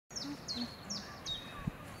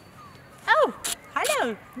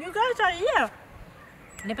No, you guys are here.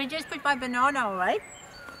 Let me just put my banana away.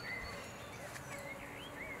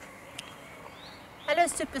 Hello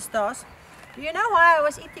superstars. Do you know why I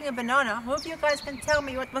was eating a banana? Hope you guys can tell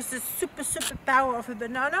me what was the super power of a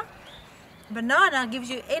banana. Banana gives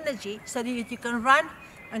you energy so that you can run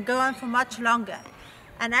and go on for much longer.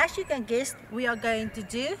 And as you can guess, we are going to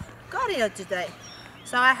do cardio today.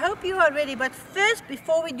 So I hope you are ready, but first,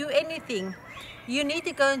 before we do anything, you need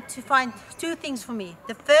to go to find two things for me.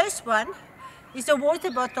 The first one is a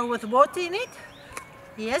water bottle with water in it.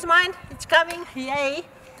 Here's mine, it's coming, yay!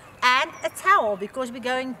 And a towel, because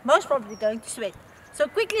we're most probably going to sweat. So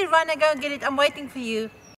quickly run and go and get it, I'm waiting for you.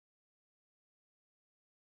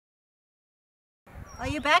 Are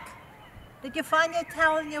you back? Did you find your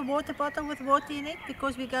towel and your water bottle with water in it?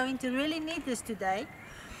 Because we're going to really need this today.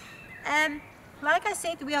 Like I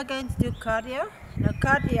said, we are going to do cardio. Now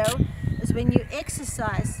cardio is when you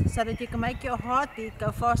exercise so that you can make your heartbeat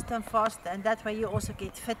go faster and faster, and that way you also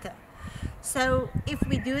get fitter. So if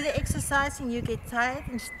we do the exercise and you get tired,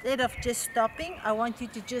 instead of just stopping, I want you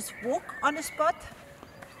to just walk on a spot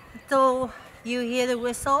until you hear the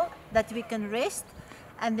whistle that we can rest,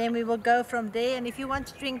 and then we will go from there. And if you want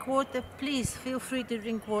to drink water, please feel free to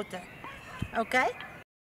drink water. Okay?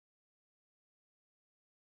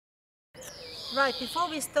 Right, before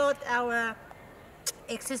we start our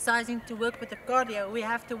exercising to work with the cardio, we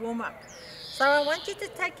have to warm up. So I want you to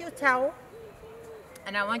take your towel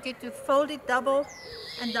and I want you to fold it double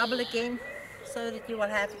and double again so that you will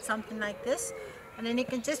have something like this, and then you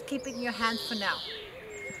can just keep it in your hand for now.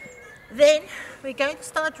 Then we're going to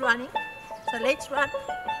start running, so let's run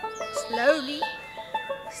slowly,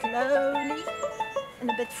 slowly, and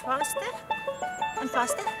a bit faster and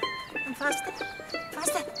faster and faster,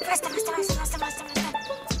 faster, faster, faster, faster, faster, faster, faster.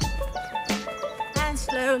 And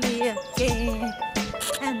slowly again,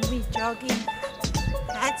 and we're jogging.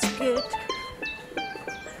 That's good.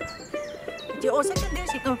 What you also can do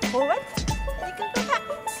is you can forward and you can go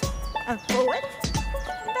backwards, and forward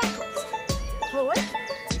and backwards, forward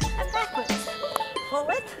and backwards,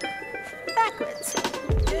 forward and backwards.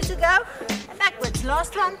 2 to go, and backwards.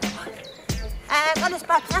 Last one. And on the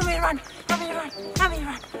spot, and we run, and we run, and we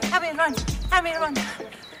run, and we run, and we run.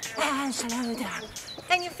 And slow down.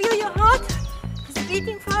 Can you feel your heart? Is it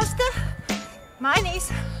beating faster? Mine is.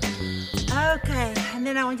 Okay, and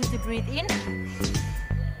then I want you to breathe in.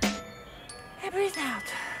 And breathe out.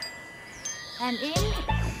 And in,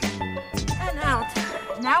 and out.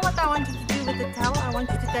 Now what I want you to do with the towel, I want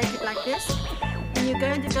you to take it like this. And you're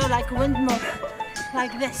going to go like a windmill,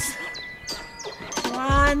 like this.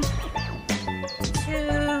 1, 2,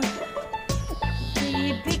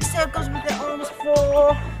 3, big circles with the arms.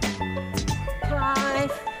 4,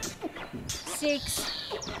 5, 6,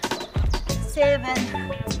 7,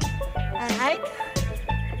 and 8.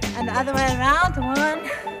 And the other way around. 1,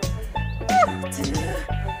 2,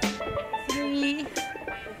 3,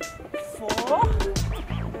 4,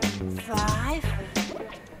 5,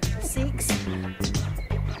 6,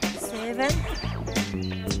 7,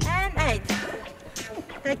 and 8.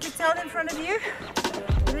 Take your towel in front of you,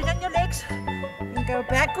 put it on your legs, and go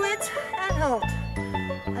backwards and hold.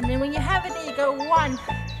 And then when you have it, you go 1, 2,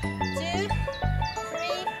 3,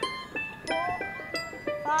 4,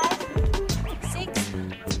 5, 6,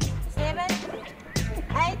 7,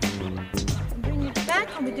 8. And bring it back,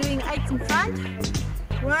 and we're doing 8 in front.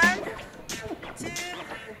 1, 2,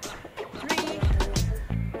 3,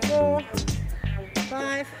 4,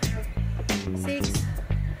 5, 6,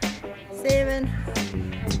 7,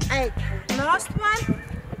 8. Last one.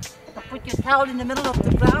 Put your towel in the middle of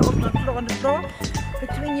the ground, on the floor,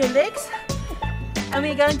 between your legs, and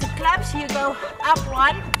we're going to clap. So you go up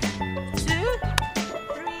 1, 2,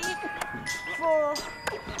 3, 4,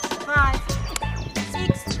 5,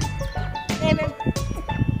 6, 7,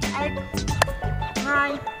 8,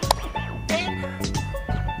 9, 10.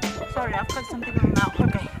 Sorry, I've got something in my mouth.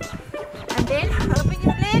 Okay. And then open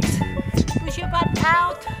your legs, push your butt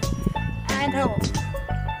out, and hold.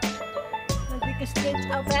 And we can stretch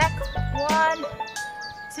our back. 1,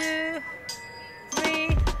 2,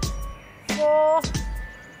 3, 4,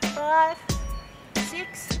 5,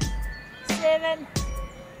 6, 7,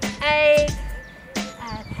 8.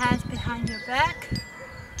 And hands behind your back.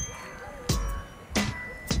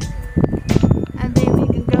 And then we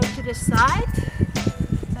can go to the side.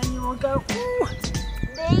 Then you will go, ooh,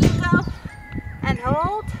 there you go. And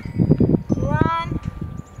hold. 1,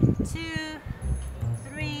 2,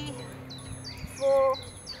 3, 4,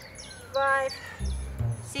 5,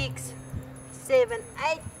 6, 7,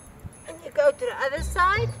 8. And you go to the other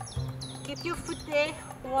side. Keep your foot there.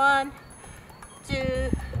 1, 2,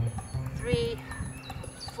 3,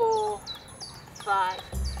 4, 5,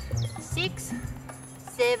 6,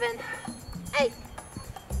 7, 8.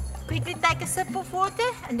 Quickly take a sip of water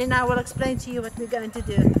and then I will explain to you what we're going to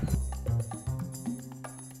do.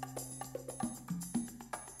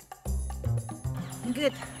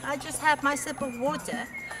 Good, I just have my sip of water.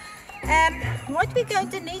 What we're going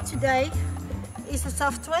to need today is a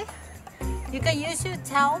software. You can use your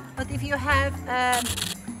towel, but if you have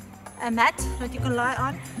a mat that you can lie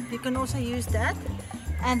on, you can also use that.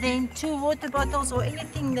 And then 2 water bottles or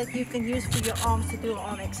anything that you can use for your arms to do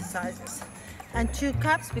arm exercises. And 2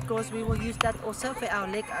 cups, because we will use that also for our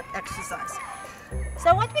leg exercise.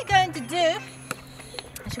 So what we're going to do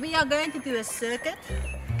is we are going to do a circuit,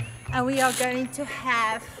 and we are going to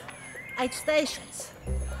have 8 stations.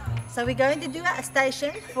 So we're going to do a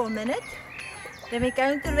station for a minute, then we're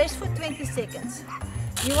going to rest for 20 seconds.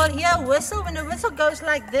 You will hear a whistle. When the whistle goes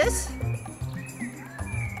like this,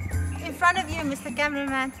 in front of you, Mr.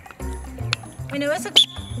 Cameraman. When the whistle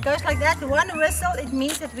goes like that, one whistle, it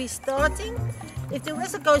means that we're starting. If the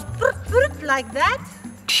whistle goes like that,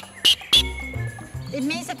 it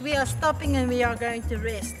means that we are stopping and we are going to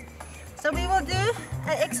rest. So we will do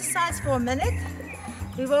an exercise for a minute.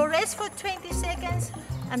 We will rest for 20 seconds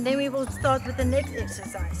and then we will start with the next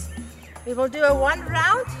exercise. We will do a 1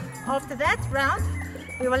 round. After that round,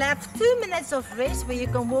 we will have 2 minutes of rest where you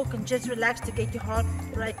can walk and just relax to get your heart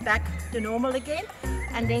rate back to normal again.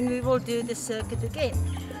 And then we will do the circuit again.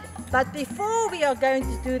 But before we are going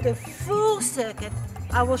to do the full circuit,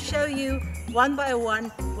 I will show you one by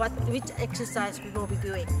one which exercise we will be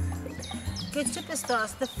doing. Good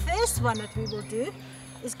superstars, the first one that we will do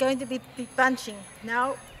is going to be punching.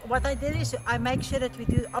 Now what I did is I make sure that we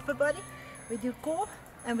do upper body, we do core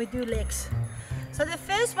and we do legs. So the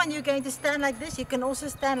first one, you're going to stand like this. You can also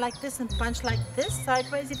stand like this and punch like this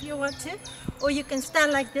sideways if you want to, or you can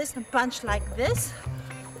stand like this and punch like this.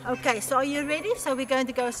 Okay, so are you ready? So we're going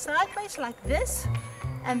to go sideways like this,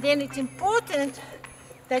 and then it's important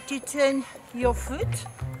that you turn your foot.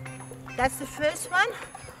 That's the first one,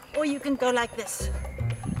 or you can go like this.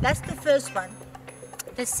 That's the first one.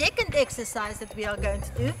 The second exercise that we are going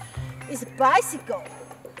to do is bicycle.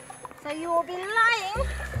 So you will be lying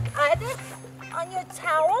either on your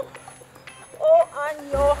towel or on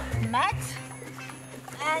your mat,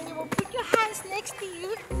 and you will put your hands next to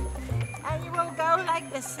you and you will go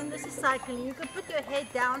like this, and this is cycling. You can put your head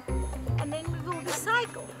down and then we will be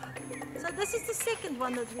cycle. So this is the second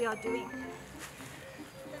one that we are doing.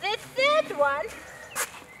 The third one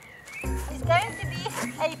is going to be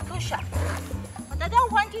a push-up. But I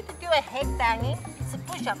don't want you to do a head banging, it's a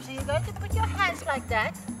push-up. So you're going to put your hands like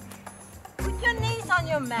that, put your knees on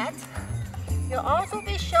your mat, your arms will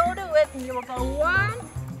be shoulder width, and you will go 1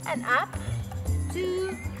 and up,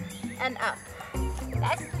 2 and up.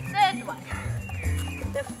 That's the third one.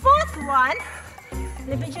 The fourth one,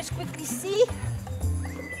 let me just quickly see,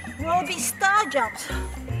 will be star jumps.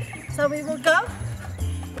 So we will go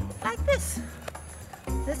like this.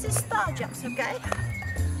 This is star jumps, okay?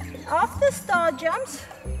 After star jumps,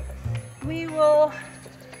 we will,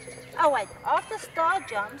 after star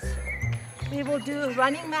jumps, we will do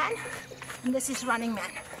running man, and this is running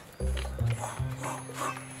man.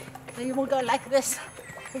 So you will go like this,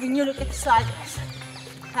 when you look at the sideways.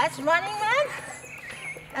 That's running man,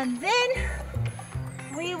 and then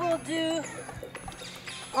we will do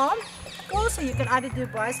arm curls. So you can either do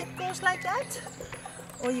bicep curls like that,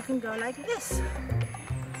 or you can go like this,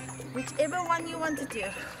 whichever one you want to do.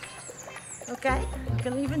 Okay, you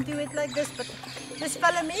can even do it like this, but just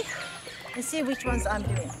follow me and see which ones I'm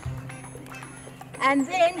doing. And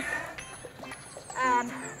then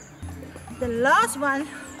the last one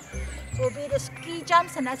will be the ski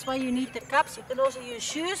jumps, and that's why you need the cups. You can also use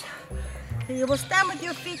shoes. So you will stand with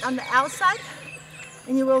your feet on the outside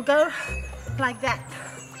and you will go like that.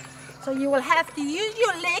 So you will have to use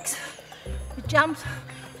your legs to jump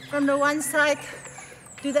from the one side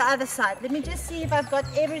to the other side. Let me just see if I've got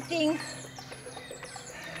everything.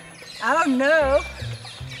 Oh no,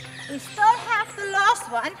 we still have the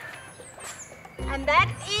last one, and that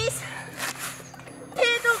is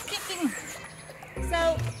pedal kicking.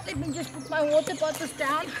 So let me just put my water bottles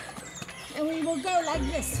down and we will go like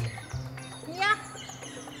this. Yeah?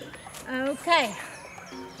 Okay.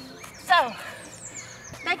 So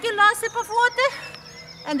take your last sip of water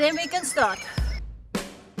and then we can start.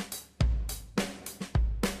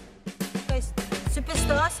 Okay,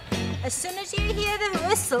 superstars, as soon as you hear the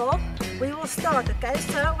whistle, we will start, okay?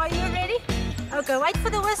 So are you ready? Okay, wait for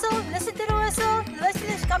the whistle, listen to the whistle, the whistle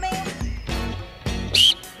is coming.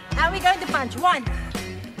 And we're going to punch. 1, 2,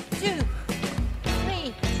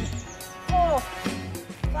 3, 4,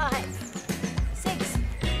 5, 6,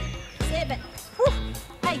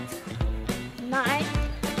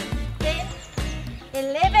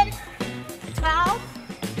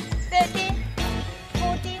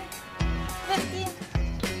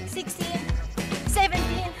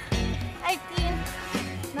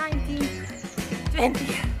 20,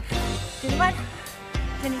 21,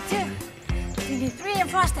 22, 23 and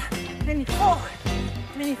faster, 24,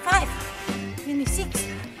 25, 26,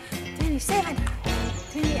 27,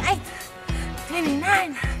 28,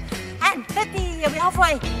 29 and 30. We're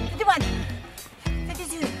halfway. 31,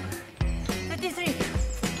 32, 33,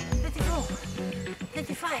 34,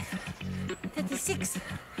 35, 36,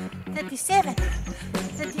 37,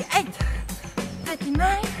 38,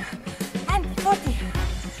 39 and 40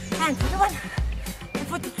 and 41 and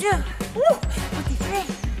 42, 43,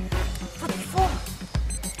 44,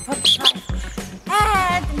 45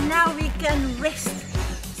 and now we can rest.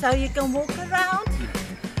 So you can walk around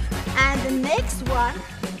and the next one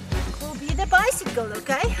will be the bicycle,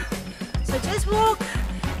 okay? So just walk.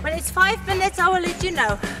 When it's 5 minutes I will let you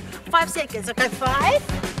know. 5 seconds, okay? 5,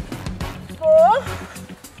 4,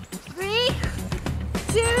 3,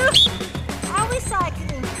 2, are we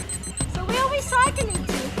cycling? So where are we cycling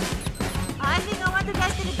to? I think I want to go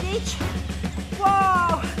to the beach.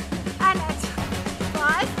 Whoa! And it's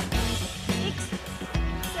 5, 6,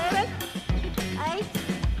 7, 8,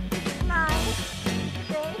 9,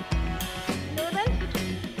 10, 11,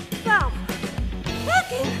 12,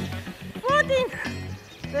 13, 14,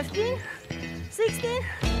 15, 16,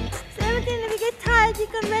 17, if you get tired you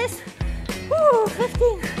can rest.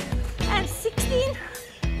 15 and 16,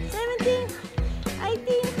 17,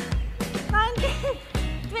 18, 19,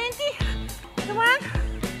 20, 21,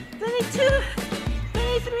 22,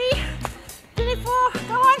 23, 24,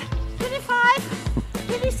 go on, 25,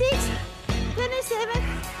 26, 27,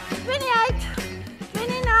 28,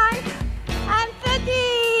 29 and 30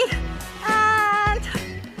 and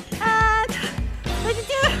 32.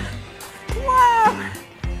 Whoa!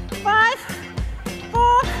 5,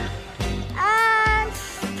 4 and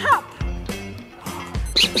stop.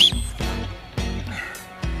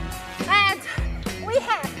 And we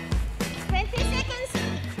have 20 seconds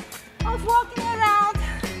of walking around.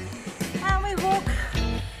 And we walk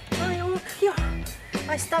here.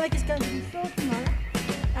 My stomach is going to be full tomorrow.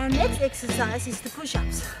 Our next exercise is the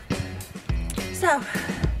push-ups. So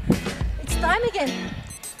it's time again.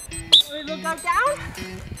 We will go down,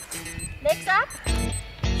 legs up,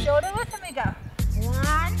 shoulder width, and we go.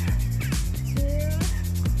 1, 2,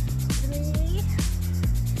 3,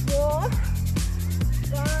 4,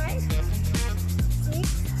 5, 6,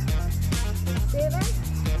 7,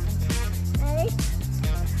 8,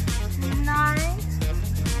 9,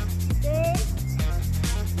 10,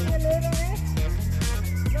 11,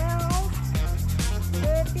 12,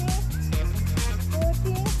 13,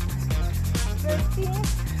 14, 15,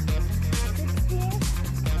 16,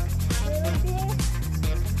 17,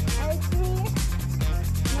 18,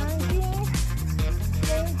 19,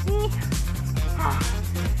 20.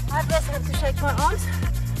 I just have to shake my arms.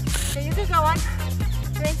 So you can go on.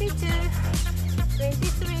 22,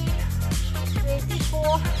 23,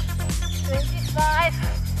 24, 25,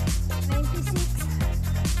 26,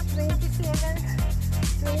 27,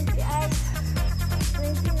 28,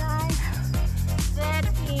 29,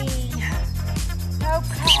 30.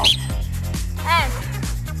 Okay. And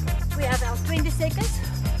we have our 20 seconds.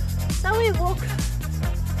 So we walk.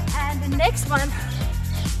 And the next one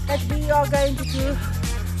that we are going to do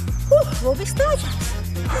will be star jumps.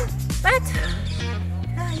 But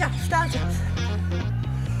yeah, star jumps.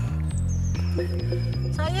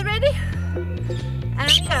 So are you ready? And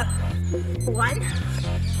we go. 1,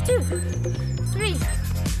 2, 3,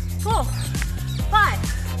 4, 5,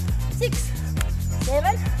 6,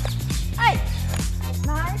 7, 8,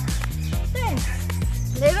 9, 10,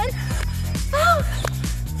 11, 12,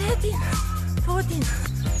 13, 14,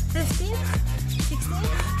 15, 16,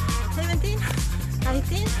 17,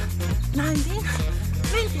 18, 19,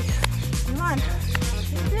 20, 21,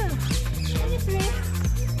 22, 23,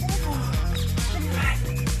 24, 25,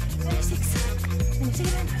 26,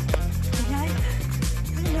 27, 28,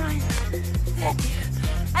 29, 30.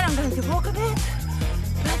 And I'm going to walk a bit.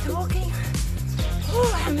 Back walking.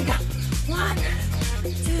 And we go. 1,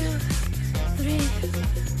 2, 3,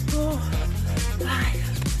 4, 5,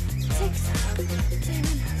 6,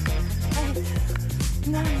 7, 8,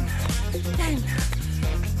 9, 10.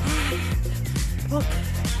 And walk,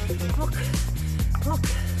 walk, walk.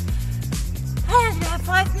 And we have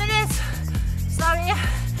 5 minutes. Sorry.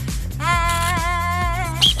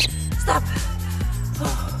 And stop.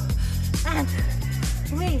 And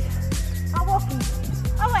we are walking.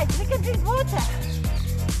 Oh wait, we can drink water.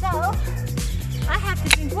 So I have to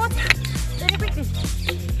drink water very quickly.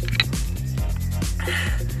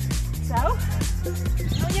 So,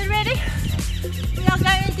 are you ready? We are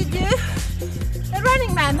going to do the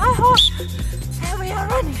running man, my horse. And we are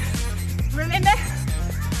running. Remember,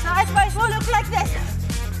 Sideways will look like this.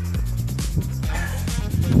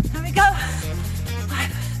 Here we go.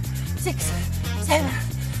 5, 6, 7,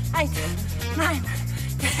 8, 9,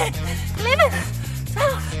 10, 11,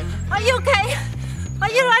 12. Are you okay?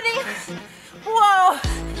 Are you running? Whoa!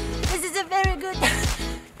 This is a very good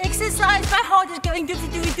exercise. My heart is going doofy,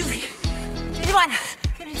 doofy, doofy. 21,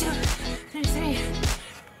 22, 23,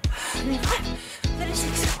 25,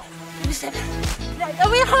 36, 37. Are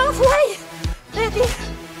we halfway? 30,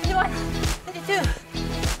 31, 32,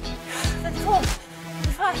 34,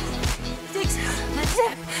 35, 36,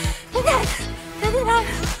 37, 38, 39,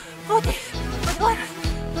 40, 41,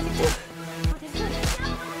 42, 43,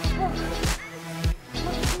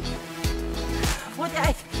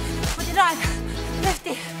 48, 49,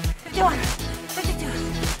 50, 51, 52,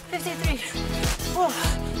 53,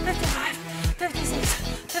 55, 56,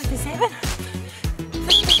 57,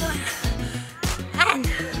 59, and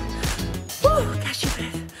catch your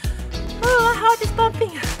breath. My heart is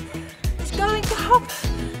pumping. It's going to hop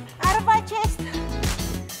out of my chest.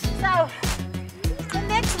 So, the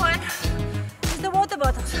next one is the water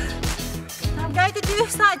bottles. I'm going to do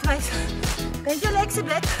sideways. Bend your legs a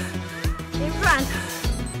bit in front.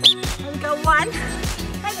 And go 1,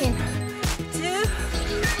 and in, 2,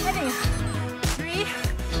 and in, 3,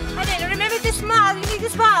 and in. Remember to smile, you need to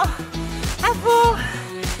smile. And 4,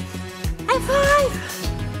 and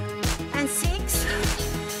 5, and 6,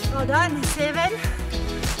 well done, and 7,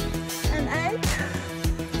 and 8,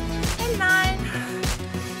 and 9,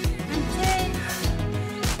 and 10,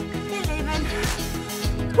 and 11,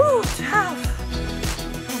 12,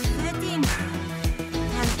 and 13,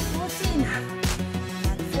 and 14,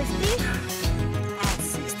 and 15, and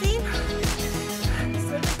 16, and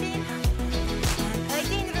 17, and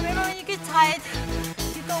 18. Remember, when you get tired,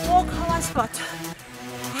 you can walk on one spot.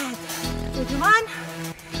 And 21,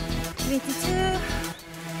 22,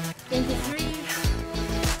 23,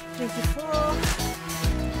 24,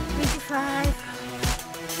 25,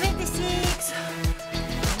 26,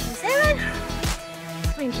 27,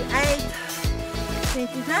 28,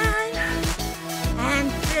 29, and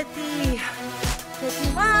 30,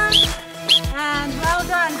 31, and well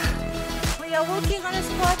done. We are walking on a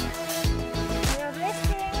spot. We are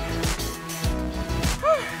resting.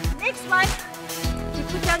 Next one, you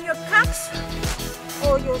put down your cups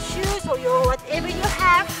or your shoes or your whatever you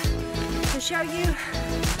have to show you here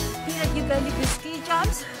that you're going to do ski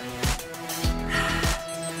jumps.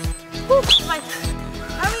 Right,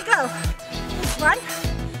 here we go. It's 1,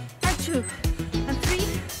 and 2, and 3,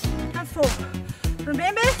 and 4.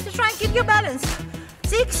 Remember to try and keep your balance.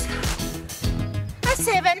 6, and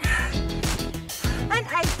 7, and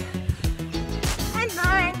 8, and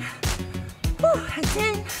 9, and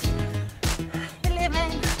 10,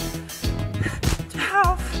 11,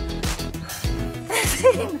 12,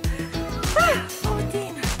 13,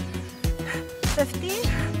 14, 15,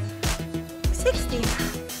 16,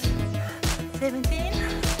 17,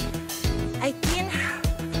 18,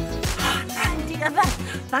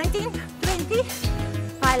 19, 20,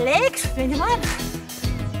 my legs, 21,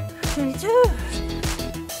 22,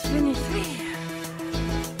 23,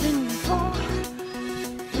 24,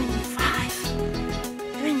 25,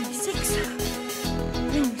 26,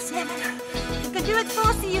 27, you can do it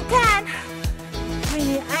faster, you can,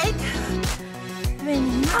 28,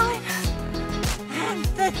 29, and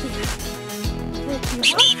 30,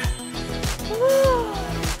 31, woo.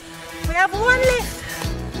 We have one left,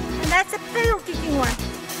 and that's a pedal kicking one.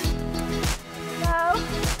 So,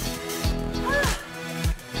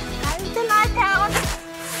 I need to lie down.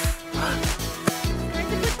 I'm going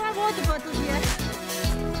to put my water bottle here.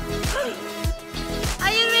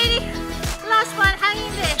 Are you ready? Last one, hang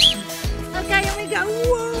in there. Okay, here we go.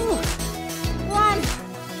 Whoa! 1,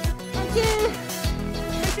 and 2,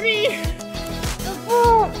 and 3, and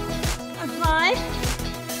 4, and 5,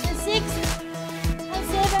 and 6, and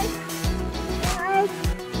 7, and 8,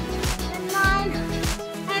 and 9,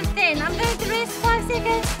 and 10. I'm going to rest 5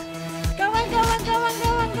 seconds. Go on, go on, go on, go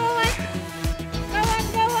on, go on. Go on,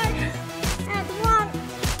 go on. And 1,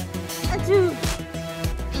 and 2,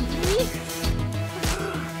 and 3,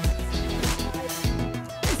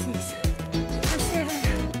 and 6, and 7,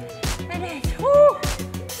 and 8. Woo!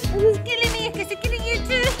 This is killing me because it's killing you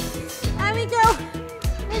too. There we go.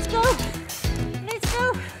 Let's go. Let's go.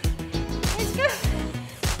 Let's go.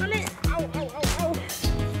 Ow, ow, ow, ow.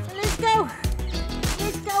 Let's go.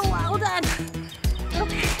 Let's go. Well done.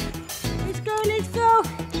 Okay.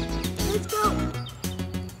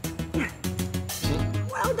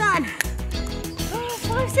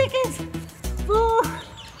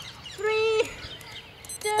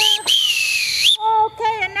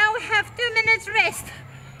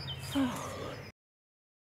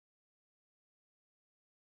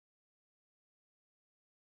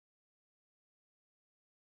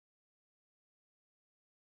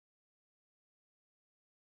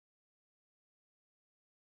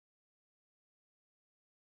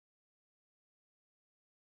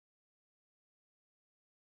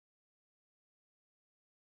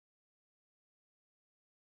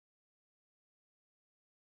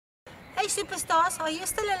 Hey superstars, are you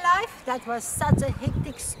still alive? That was such a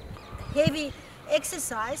hectic, heavy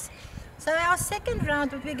exercise. So our second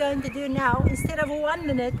round, what we're going to do now, instead of 1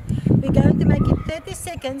 minute, we're going to make it 30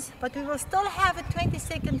 seconds, but we will still have a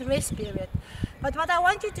 20-second rest period. But what I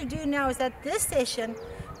want you to do now is that this session,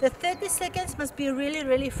 the 30 seconds must be really,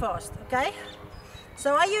 really fast, okay?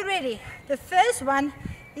 So are you ready? The first one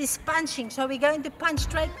is punching. So we're going to punch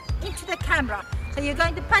straight into the camera. So you're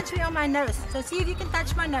going to punch me on my nose. So see if you can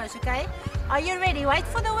touch my nose, okay? Are you ready? Wait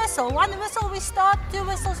for the whistle. 1 whistle we start, 2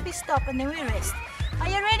 whistles we stop, and then we rest. Are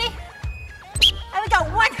you ready? Here we go.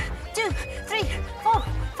 1, 2, 3, 4,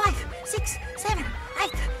 5, 6, 7,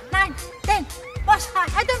 8, 9, 10. Push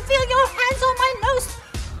hard. I don't feel your hands on my nose.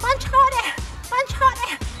 Punch harder. Punch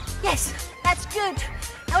harder. Yes, that's good.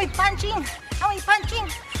 Are we punching? Are we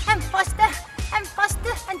punching? And faster. And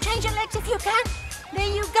faster. And change your legs if you can.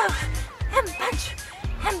 There you go. And punch.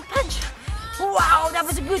 And punch. Wow, that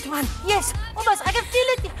was a good one. Yes, almost. I can feel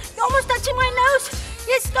it. You're almost touching my nose.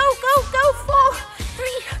 Yes, go, go, go. 4,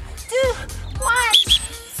 3, 2,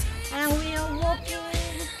 1. And we are walking.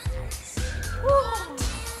 Woo.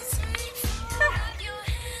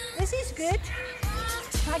 This is good.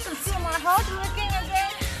 I can feel my heart working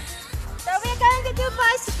again. So we're going to do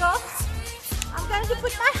bicycle. I'm going to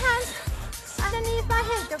put my hands underneath my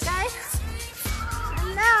head, okay?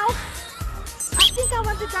 And now, I think I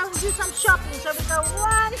want to go and do some shopping. So we go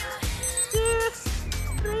 1, 2,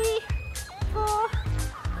 3, 4,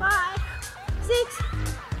 5, 6,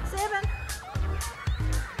 7,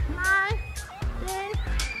 9, 10,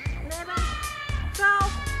 11,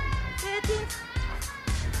 12, 13,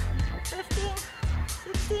 15,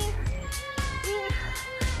 16, 18,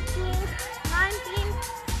 19,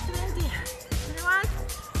 20, 21,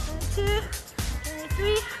 22,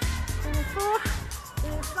 23, 24,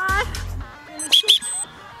 25, 26,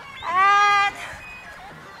 and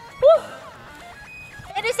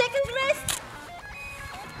 30 seconds rest.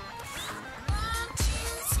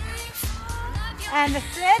 And the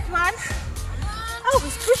third one, oh,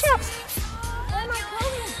 it's push-ups. Where am I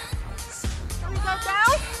going? So we go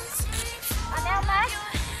down, on our mat.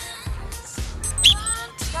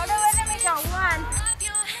 Go to where we go. 1,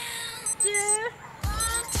 2, 3,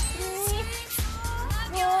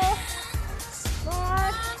 4, 5, 6,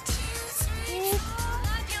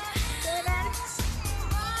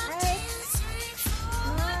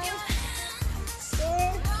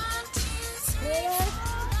 7, 8, 9,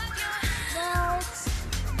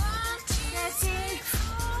 10,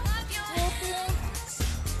 11, 12,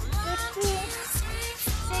 13, 14,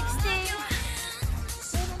 15, 16,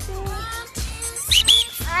 17,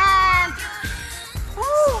 and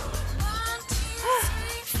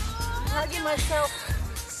hugging myself.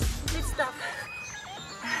 Good stuff.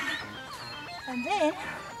 And then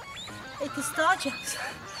it is star jumps.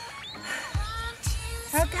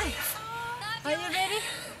 Okay, are you ready?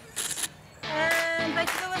 And wait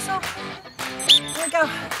for the whistle. Here we go.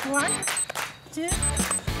 1, 2, 3,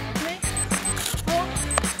 4,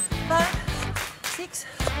 5, 6,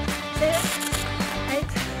 7, 8,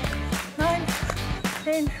 9,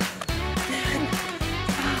 10, 11,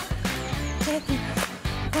 12, 13,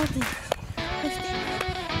 14, 15,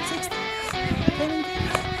 16, 17,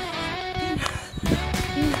 18,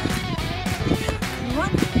 21,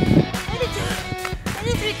 22,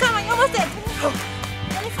 23, come on, you're almost there. 24,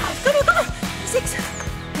 25, come on, come on. 26,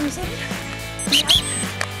 27, 29,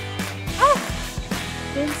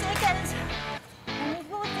 10 seconds. I need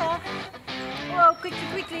water. Whoa, quickly,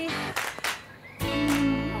 quickly.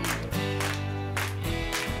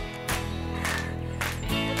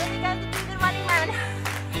 And then we're going to do the running man.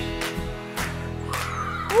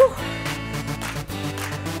 Woo.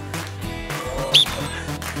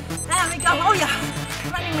 There we go. Oh yeah,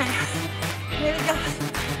 running man. Here we go.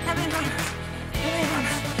 Let me run. Let me run.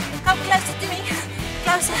 Come closer to me.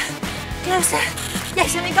 Closer. Closer.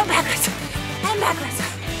 Yes, and we go backwards. And backwards.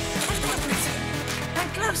 And backwards.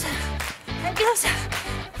 And closer. And closer.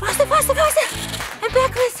 Faster, faster, faster. And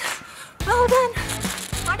backwards. Well done.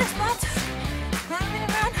 On the spot. Now we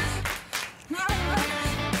run. Now we run.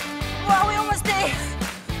 Wow, we're almost there.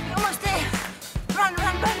 We're almost there. Run,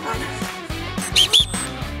 run, run, run.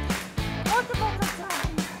 Multiple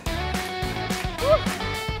time.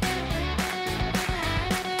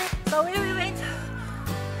 So here we went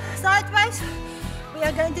sideways. We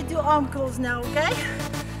are going to do arm curls now, okay?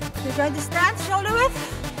 We're going to stand shoulder width.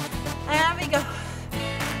 And we go.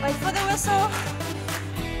 Wait for the whistle.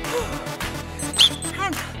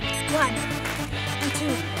 And 1, and 2,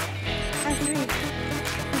 and 3,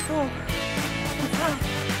 and 4, and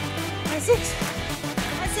 5, and 6,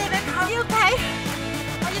 and 7. Are you okay?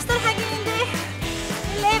 Are you still hanging in there?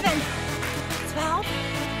 11,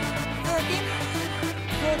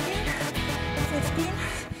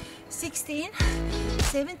 16,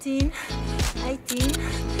 17, 18,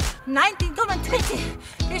 19, come on, 20.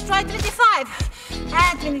 Let's try 25,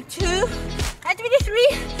 and 22, and 23,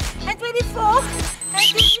 and 24, and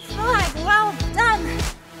 25. Well done.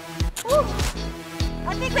 Woo.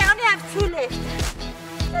 I think we only have 2 left.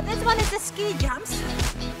 So this one is the ski jumps.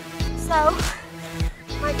 So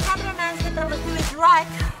my cameraman said I will do it right.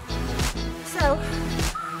 So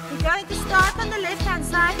we're going to start on the left hand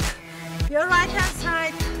side, your right hand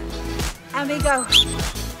side, and we go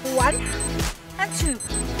 1 and 2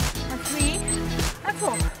 and 3 and 4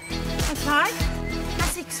 and 5 and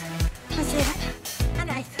 6 and 7 and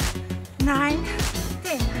 8, 9,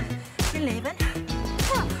 10, 11,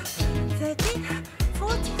 12, 13,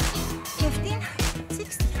 14, 15,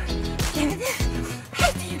 16, 17,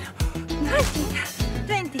 18, 19,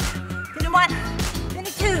 20, 21,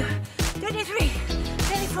 22, 23,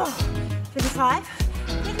 24, 25,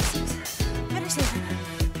 26, 27,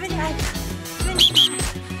 28, 29,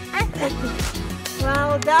 and 30.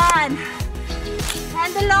 Well done.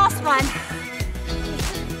 And the last one.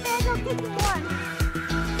 And I'll get one.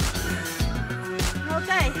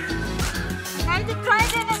 Okay. I'm going to try to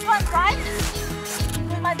do this one right.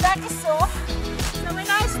 When my back is sore. So when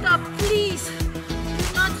I stop, please do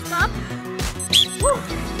not stop. Woo.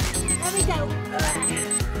 There we go.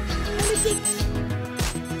 Let me see.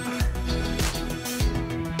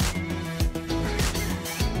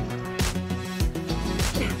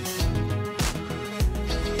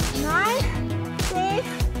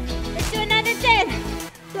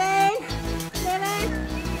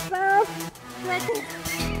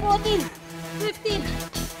 14, 15,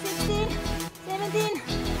 16, 17,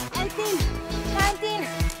 18, 19,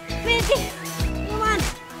 20, 21,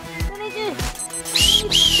 22.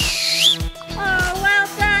 Oh, well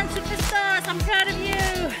done, superstars. I'm proud of you.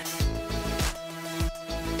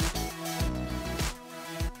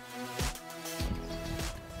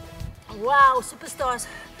 Wow, superstars.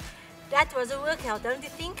 That was a workout, don't you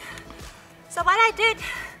think? So what I did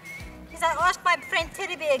is I asked my friend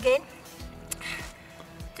Teddy Bear again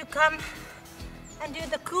to come and do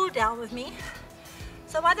the cool down with me.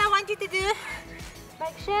 So what I want you to do,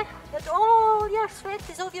 make sure that all your sweat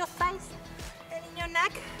is off your face and in your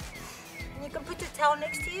neck, and you can put your towel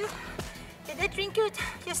next to you. You did drink your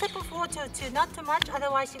sip of water too, not too much,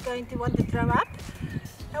 otherwise you're going to want to throw up.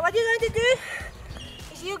 Now what you're going to do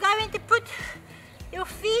is you're going to put your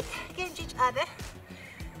feet against each other,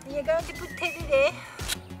 and you're going to put Teddy there,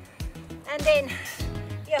 and then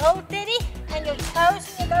you hold Teddy and your toes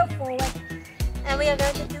and you go forward, and we are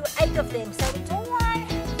going to do 8 of them. So it's 1,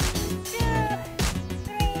 2,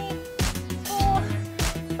 3, 4,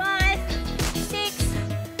 5, 6,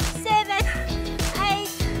 7, 8,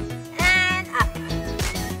 and up.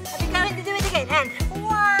 And we're going to do it again. And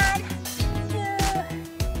 1, 2,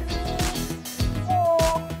 3, 4,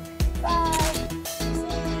 5,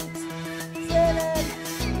 6, 7,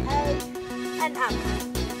 8, and up.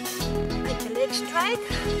 Make the legs straight.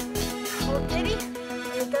 Hold Teddy, and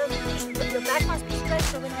you're going to put your back must be straight,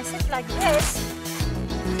 so when I sit like this,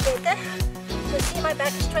 it's better. You see my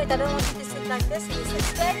back is straight, I don't want you to sit like this, so you sit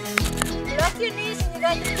straight. You lock your knees and you're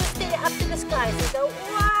going to push Teddy up to the sky. So go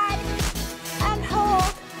 1, and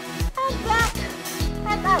hold, and back,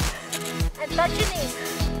 and up, and touch your knees.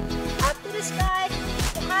 Up to the sky,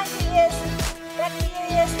 behind your ears, back to your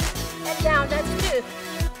ears, and down. That's 2.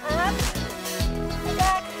 Up, and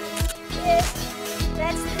back, yes.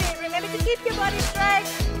 That's 3. Remember to keep your body straight.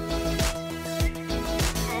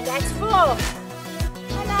 And that's 4.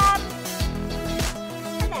 And up.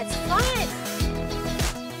 And that's 5.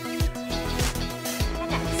 And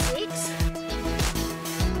that's 6.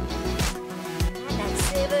 And that's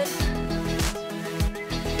 7.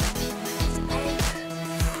 That's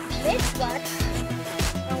 8. Next one,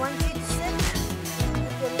 I want you to sit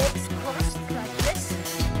with your legs crossed like this.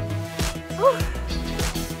 Whew.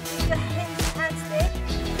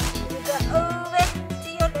 Over to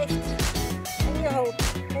your left, and you hold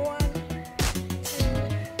 1, 2,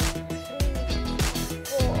 3,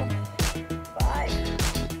 4, 5,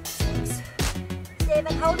 6,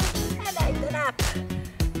 7, hold it, and 8, and up.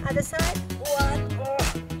 Other side, 1,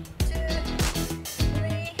 2,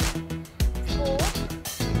 3, 4,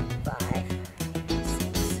 5,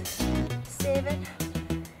 6, 7,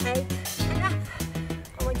 8, and up.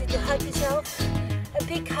 I want you to hug yourself, a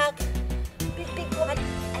big hug, big one.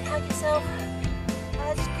 Hug yourself.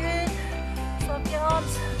 That's good. Swap your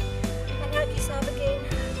arms and hug yourself again.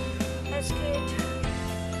 That's good.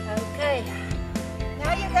 Okay.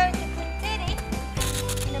 Now you're going to put Teddy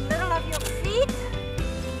in the middle of your feet.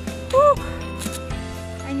 Woo.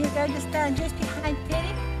 And you're going to stand just behind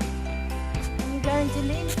Teddy. And you're going to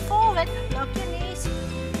lean forward, lock your knees,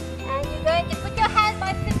 and you're going to put your hand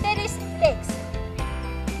by Teddy's legs.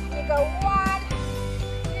 You go 1,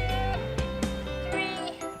 2,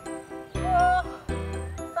 3, 4,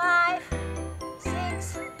 5, 6,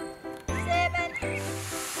 7, 8.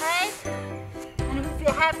 And if you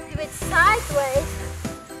have to do it sideways,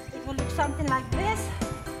 it will look something like this.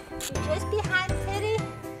 You're just behind Teddy,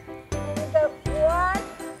 and you go 1,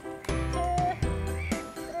 2,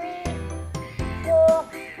 3, 4,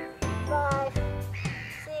 5,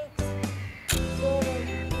 6, 7,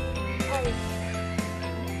 8.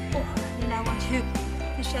 Then I want you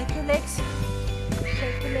to shake your legs.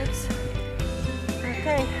 Shake your legs.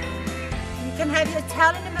 Okay. You can have your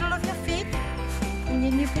towel in the middle of your feet, and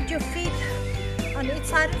then you put your feet on each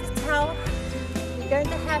side of the towel. You're going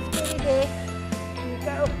to have Teddy there. You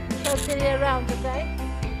go. Show Teddy around, okay?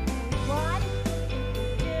 1,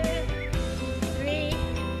 2, 3,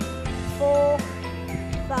 4,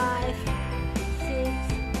 5, 6,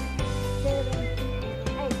 7,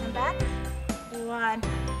 8. And back. 1,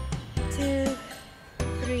 2,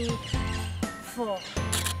 3, 4.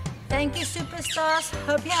 Thank you, superstars.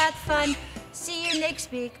 Hope you had fun. See you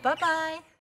next week. Bye-bye.